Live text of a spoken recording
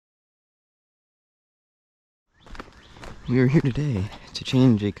We are here today to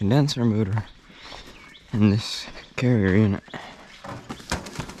change a condenser motor in this carrier unit.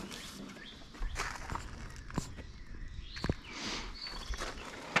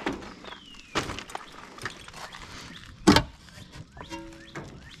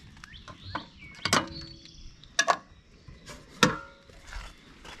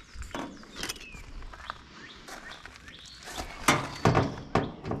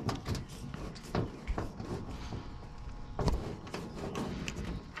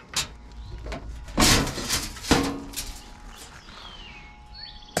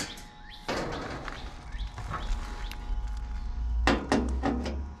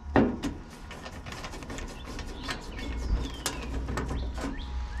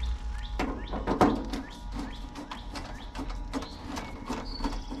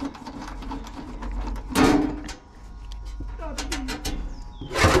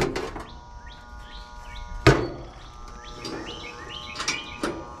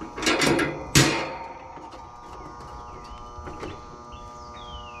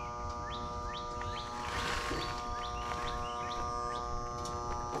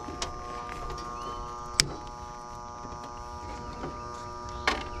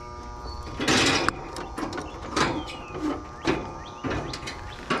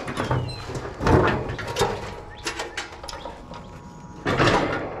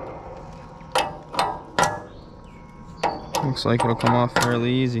 Looks like it'll come off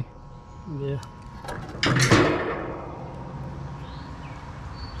fairly easy. Yeah.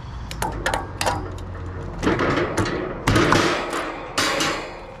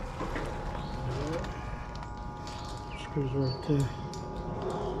 Screws right there.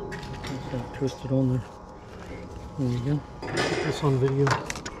 It's got twisted on there. There you go. Put this on video.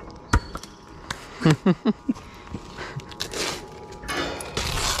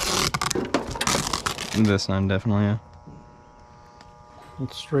 This one definitely, yeah.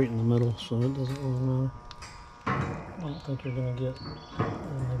 It's straight in the middle, so it doesn't really matter. I don't think you're going to get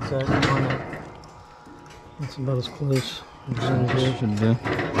an exact line up. That's about as close as you're going to get. Should do.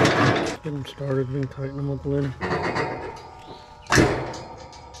 Get them started, we can tighten them up later.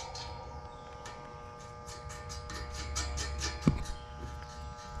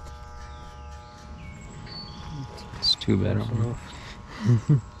 It's too bad.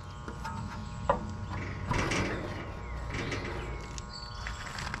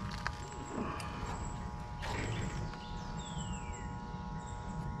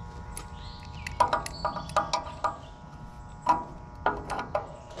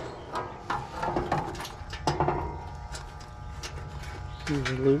 There's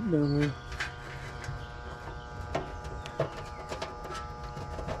a loop down there.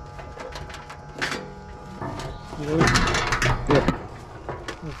 Yep.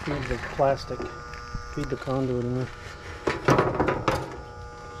 Let's feed the plastic. Feed the conduit in there.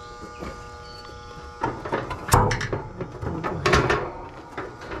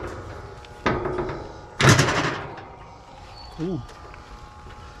 Ooh.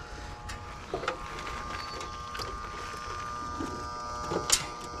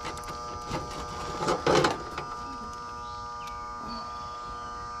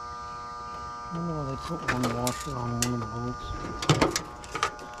 I wonder why they put one washer on one of the bolts.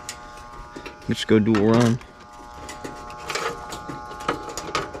 Let's go do a run.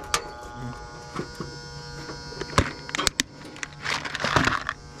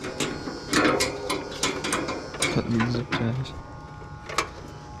 Cut these zip ties.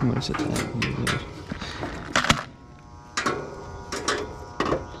 I'm gonna set that in those.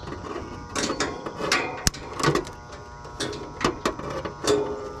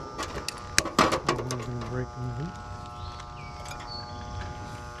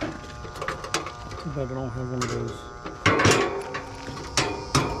 Too bad I don't have one of those.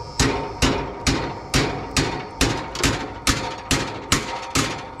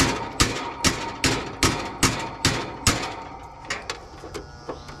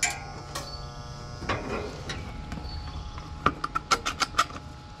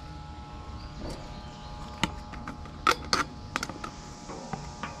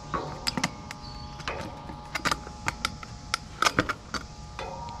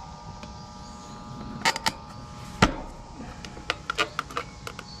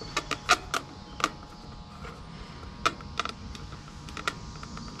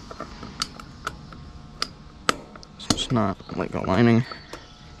 It's not like aligning.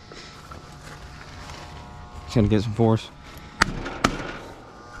 Just gotta get some force.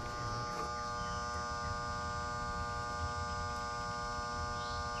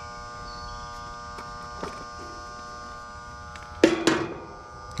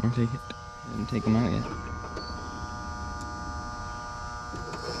 I'll take it. Didn't take them out yet.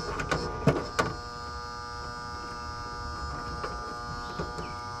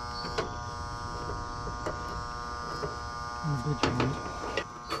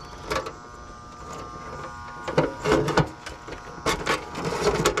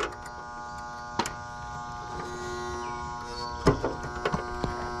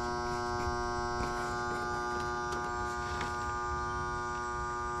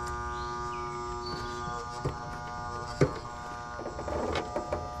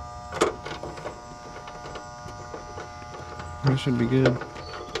 That should be good.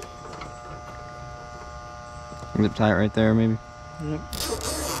 Zip tie it right there, maybe. Yep.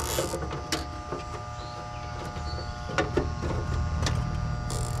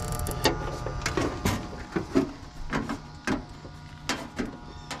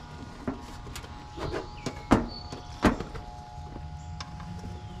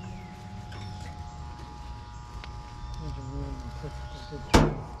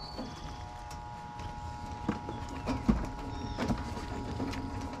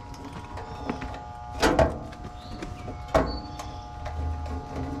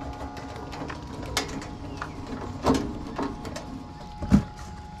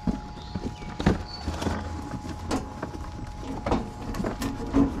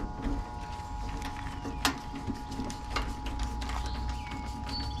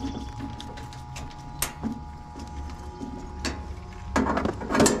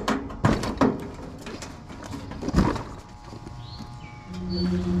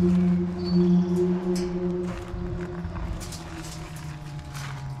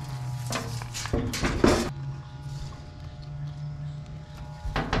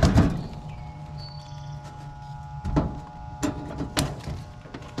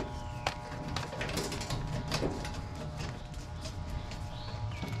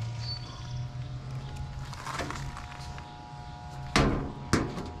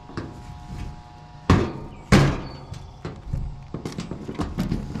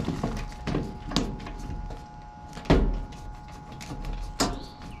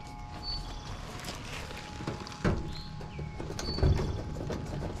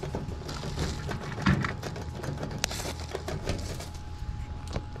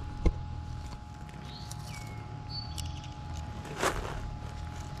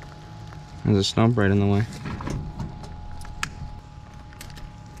 There's a stump right in the way.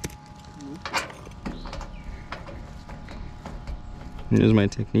 Here's my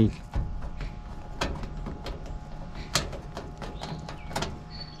technique.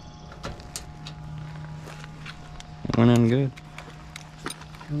 It went in good.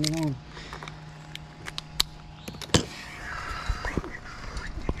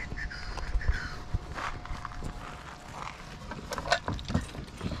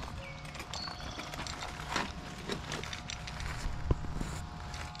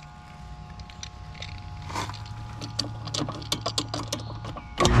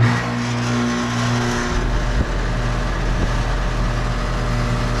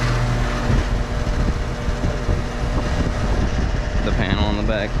 The panel on the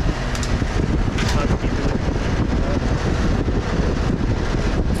back.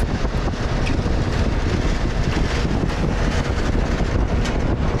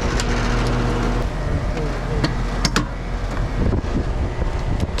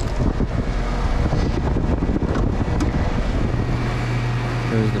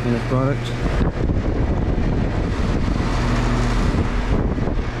 Here's the finished product.